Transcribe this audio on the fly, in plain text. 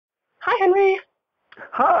Hi, Henry.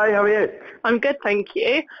 Hi, how are you? I'm good, thank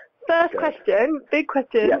you. First Good. question, big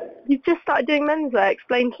question. Yeah. You've just started doing menswear.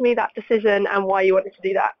 Explain to me that decision and why you wanted to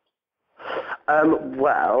do that.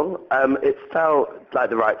 It felt like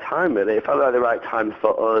the right time, really. It felt like the right time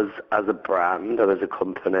for us as a brand and as a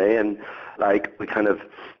company, and like we've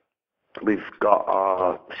got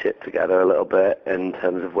our shit together a little bit in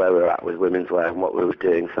terms of where we're at with women's wear and what we were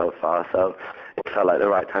doing so far. So it felt like the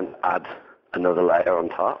right time to add another layer on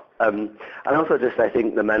top. And also just I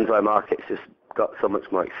think the menswear market's just got so much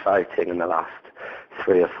more exciting in the last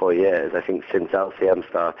 3 or 4 years. I think since LCM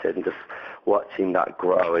started and just watching that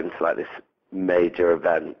grow into like this major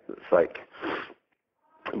event that's like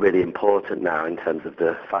really important now in terms of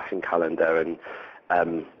the fashion calendar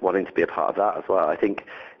and wanting to be a part of that as well. I think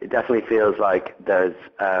it definitely feels like there's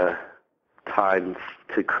time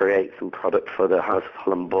to create some product for the House of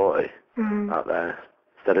Holland boy out there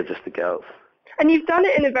instead of just the girls. And you've done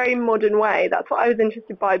it in a very modern way. That's what I was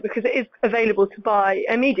interested by because it is available to buy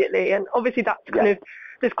immediately. And obviously that's kind of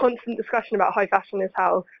this constant discussion about high fashion is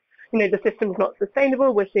how, the system's not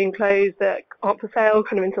sustainable. We're seeing clothes that aren't for sale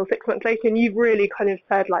kind of until 6 months later. And you've really kind of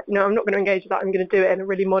said like, I'm not going to engage with that. I'm going to do it in a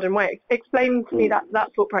really modern way. Explain to me that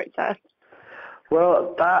thought process.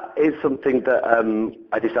 Well, that is something that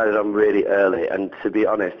I decided on really early, and to be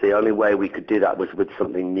honest, the only way we could do that was with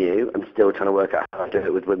something new. I'm still trying to work out how to do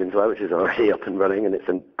it with women's wear, which is already up and running, and it's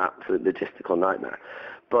an absolute logistical nightmare.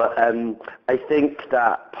 But I think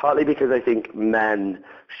that partly because I think men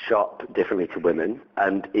shop differently to women,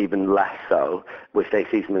 and even less so, if they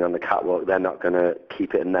see something on the catwalk, they're not going to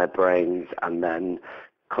keep it in their brains and then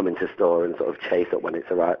come into store and sort of chase up when it's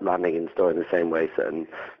landing in store in the same way certain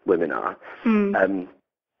women are.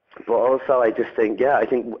 But also I just think, I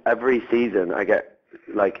think every season I get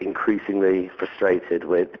like increasingly frustrated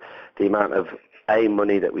with the amount of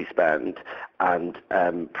money that we spend and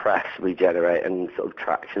press we generate and sort of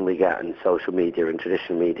traction we get in social media and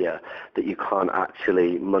traditional media that you can't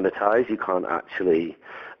actually monetize, you can't actually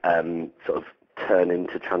sort of turn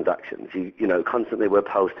into transactions. Constantly we're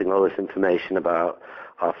posting all this information about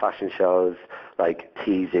our fashion shows, like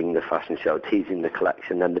teasing the fashion show, teasing the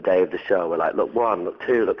collection. Then the day of the show, we're like, look 1, look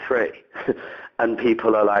 2, look 3. And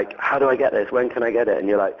people are like, how do I get this? When can I get it? And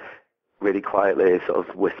you're like, really quietly sort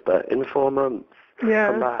of whisper, in 4 months,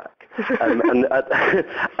 come back.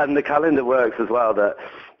 And the calendar works as well, that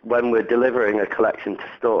when we're delivering a collection to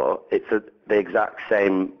store, it's the exact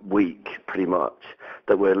same week, pretty much,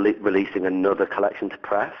 that we're releasing another collection to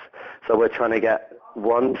press. So we're trying to get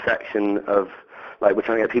one section of, we're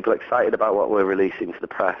trying to get people excited about what we're releasing to the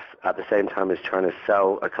press at the same time as trying to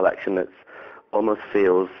sell a collection that almost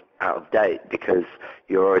feels out of date because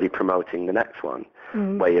you're already promoting the next one,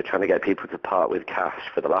 where you're trying to get people to part with cash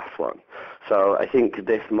for the last one. So I think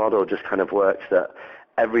this model just kind of works that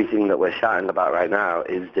everything that we're chatting about right now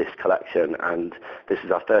is this collection, and this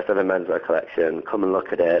is our first ever menswear collection. Come and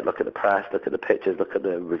look at it, look at the press, look at the pictures, look at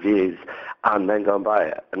the reviews, and then go and buy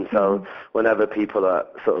it. And so whenever people are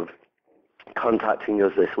sort of contacting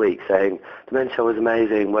us this week saying, the men's show was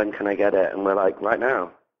amazing, when can I get it? And we're like, right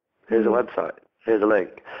now, here's a website, here's a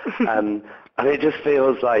link. And it just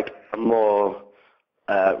feels like a more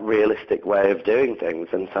realistic way of doing things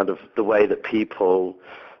and sort of the way that people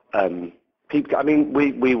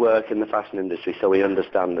we work in the fashion industry, so we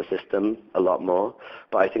understand the system a lot more,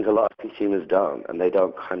 but I think a lot of consumers don't, and they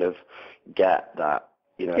don't kind of get that.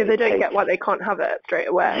 They don't get why they can't have it straight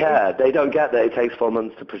away. Yeah, they don't get that it takes 4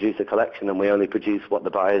 months to produce a collection and we only produce what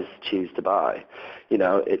the buyers choose to buy.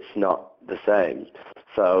 It's not the same.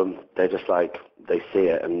 So they're just like, they see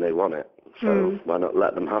it and they want it. So why not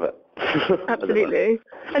let them have it? Absolutely.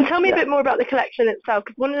 And tell me a bit more about the collection itself,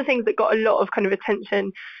 because one of the things that got a lot of kind of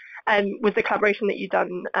attention was the collaboration that you've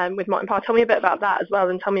done with Martin Parr. Tell me a bit about that as well,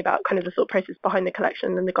 and tell me about kind of the sort of process behind the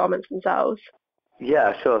collection and the garments themselves.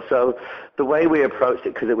 Yeah, sure. So the way we approached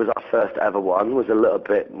it, because it was our first ever one, was a little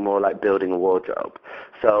bit more like building a wardrobe.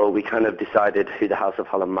 So we kind of decided who the House of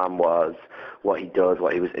Holland man was, what he does,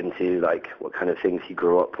 what he was into, like what kind of things he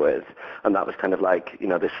grew up with. And that was kind of like,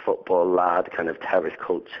 this football lad kind of terrace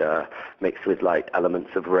culture mixed with like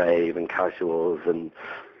elements of rave and casuals and,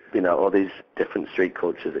 all these different street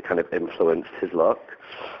cultures that kind of influenced his look.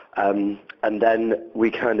 And then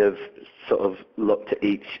we kind of sort of looked at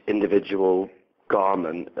each individual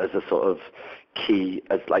garment as a sort of key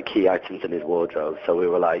items in his wardrobe. So we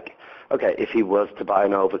were like, okay, if he was to buy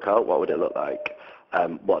an overcoat, what would it look like?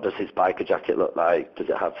 What does his biker jacket look like? Does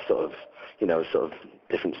it have sort of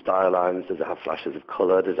different style lines? Does it have flashes of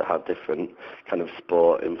colour? Does it have different kind of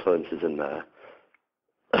sport influences in there?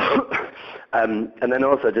 And then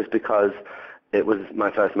also just because it was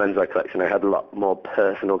my first menswear collection, I had a lot more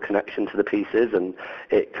personal connection to the pieces, and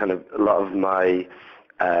it kind of, a lot of my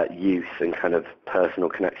youth and kind of personal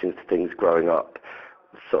connections to things growing up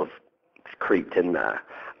sort of creeped in there.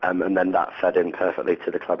 And then that fed in perfectly to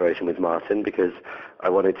the collaboration with Martin, because I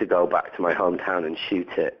wanted to go back to my hometown and shoot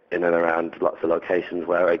it in and around lots of locations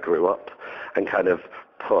where I grew up, and kind of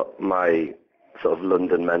put my sort of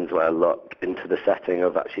London menswear look into the setting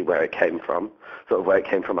of actually where it came from, sort of where it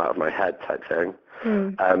came from out of my head type thing.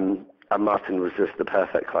 And Martin was just the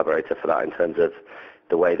perfect collaborator for that, in terms of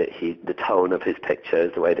the way that the tone of his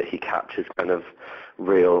pictures, the way that he captures kind of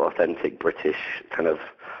real, authentic British kind of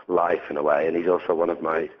life in a way. And he's also one of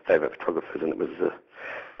my favourite photographers, and it was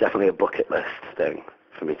definitely a bucket list thing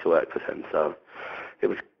for me to work with him. So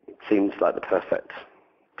seems like the perfect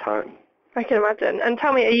time. I can imagine. And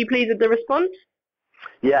tell me, are you pleased with the response?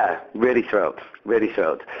 Yeah, really thrilled.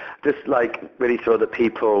 Just really thrilled that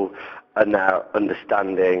people are now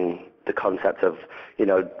understanding the concept of,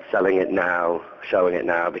 selling it now, showing it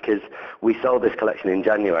now, because we sold this collection in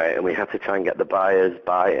January and we had to try and get the buyers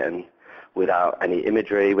buy-in without any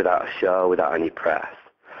imagery, without a show, without any press.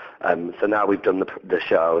 So now we've done the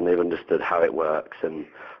show and they've understood how it works, and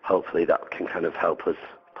hopefully that can kind of help us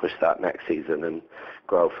push that next season and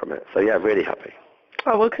grow from it. So yeah, really happy.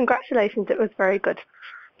 Oh, well, congratulations. It was very good.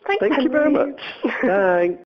 Thank you very much. Thanks.